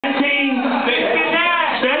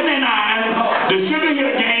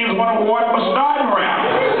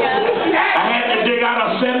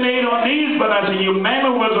your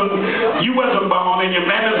mammy you wasn't born and your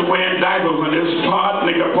mammy's wearing diapers when this part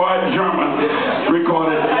nigga, part German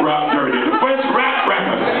recorded Rap Dirty. The first rap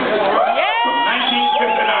record from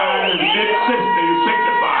 1959 to mid-60s,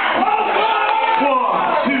 65. 1,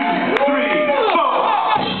 2, 3, 4.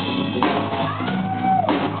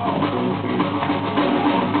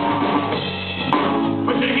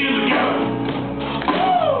 Put your hands together.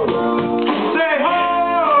 Say ho!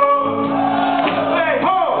 Say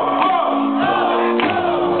ho! Ho!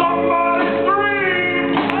 Somebody scream!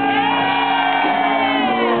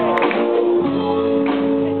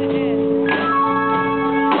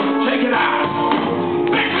 Check it out.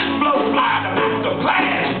 This is Blowfly, the master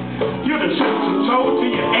class. You're the citizen soul to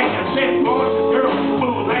your ex and said boys and girls,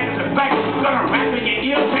 fools, ladies and facts. Gonna rap in your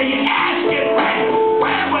ear till your ass get right.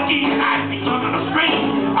 Where would eating eyes be under the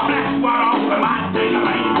screen? I'm black squad off the line, take a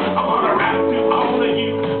lane. I wanna rap to all of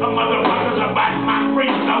you, the motherfuckers about my free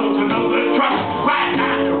soul to know the truck. Right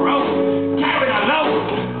down the road, carrying a load.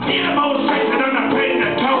 See the motorcycle on the plate of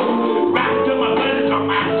the toe. Rap to my buddies on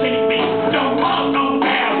my CB. Don't want no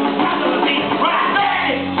bells, follow the beat, right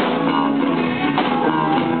there.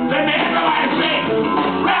 Let me everybody say,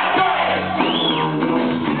 rap there.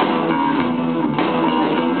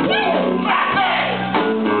 Rap there.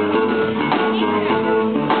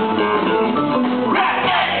 Rap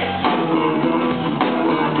there.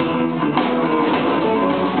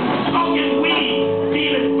 Smoking weed,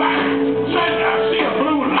 feeling fine. Suddenly I see a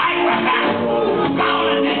blue light behind.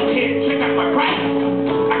 Calling that kid, check out my crack.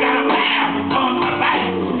 I got a laugh on my back.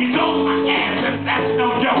 He knows my ass, and that's no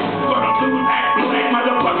joke. Gonna lose that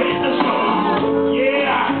motherfucker in the snow.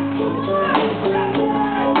 Yeah.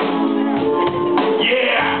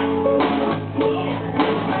 Yeah.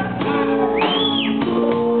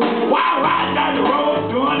 While riding down the road,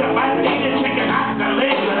 doing the right thing and checking out the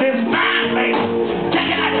legs of this fine lady.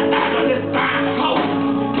 Checking out the back of this fine coat.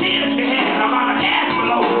 Seeing if she had a lot of ass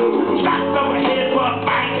below. Stopped over here for a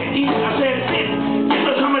bite to eat. I said, "Sis, give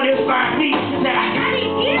me some of this fine meat." She said, "I got it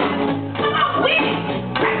here. Come on with it.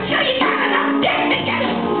 I'm sure you got enough dick to get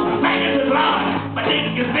it." Fingers is long, but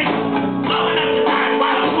then you think, blowing up your eyes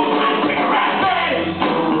while I move my cigarette.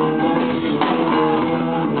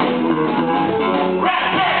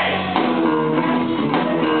 Ready? Ready?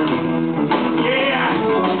 Yeah.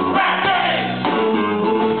 Ready?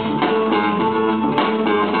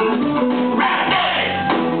 Ready?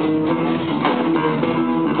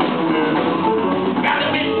 Got a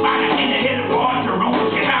big spider in the head of the room.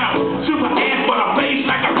 She had a super ass but a face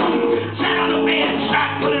like a room. Sat on the bed, start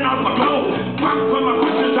putting on my clothes. Walked from my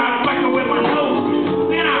pushes out, fucking with my nose.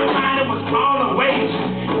 Then I found it was all the ways.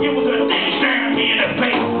 It was a thing staring me in the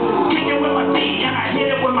face. Kicking with my feet and I hit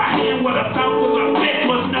it with my hand. What I thought was a bitch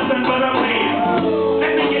was nothing but a man.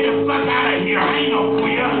 Let me get the fuck out of here. I ain't no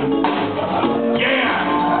queer. Yeah.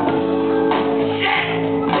 Shit.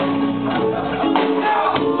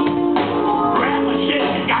 Grab my shit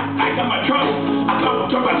and got back in my truck. I thought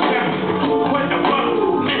to myself, what the fuck?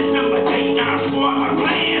 Messed up my date and I spoiled my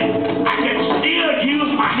plan. I can still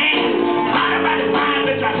use my hands. Not about the fine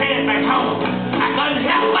bitch I had back home. I couldn't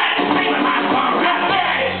help but think of my phone. Right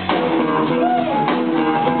there.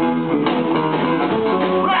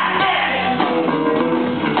 Right there.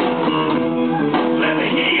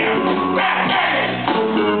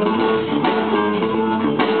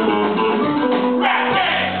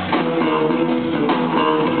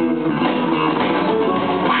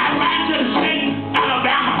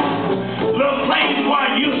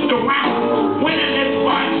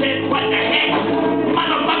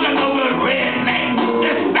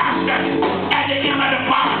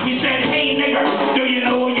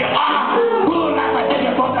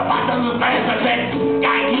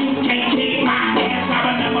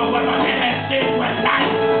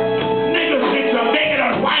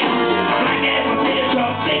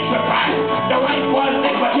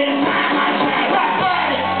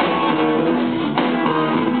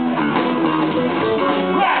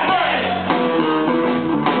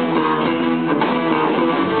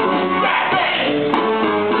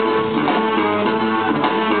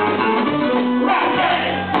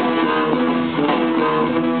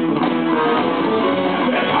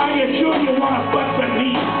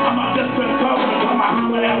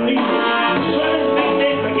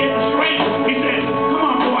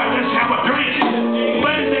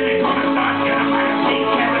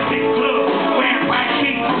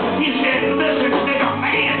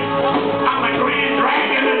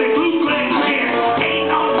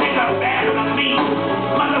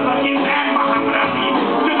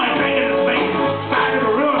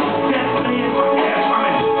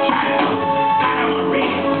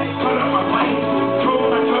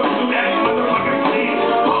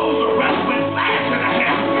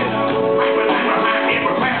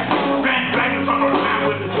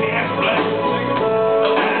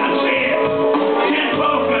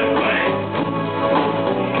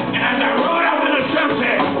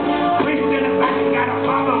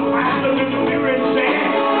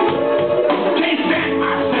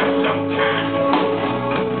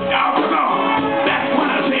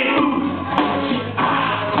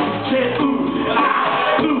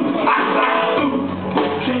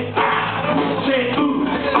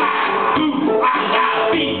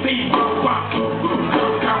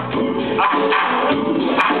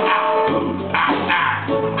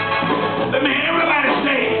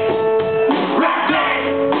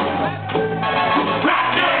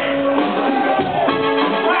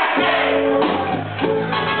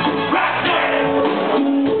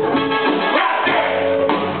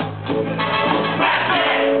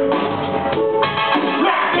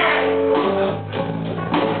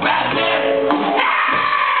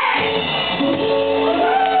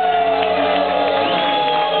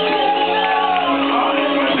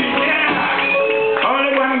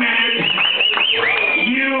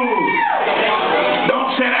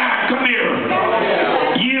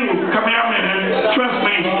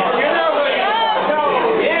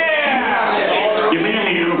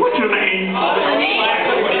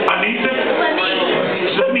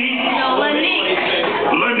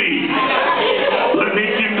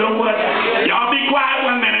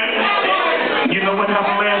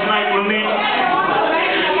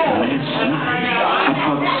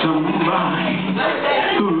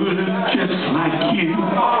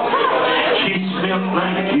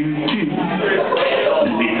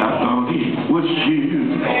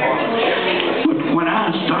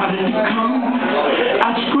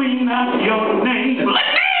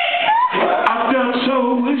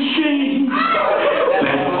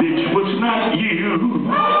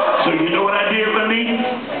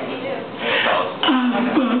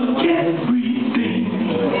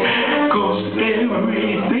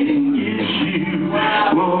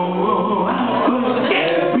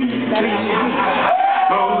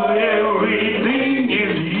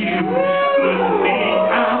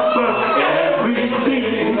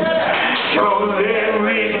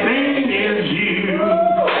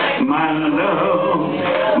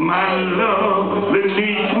 My love.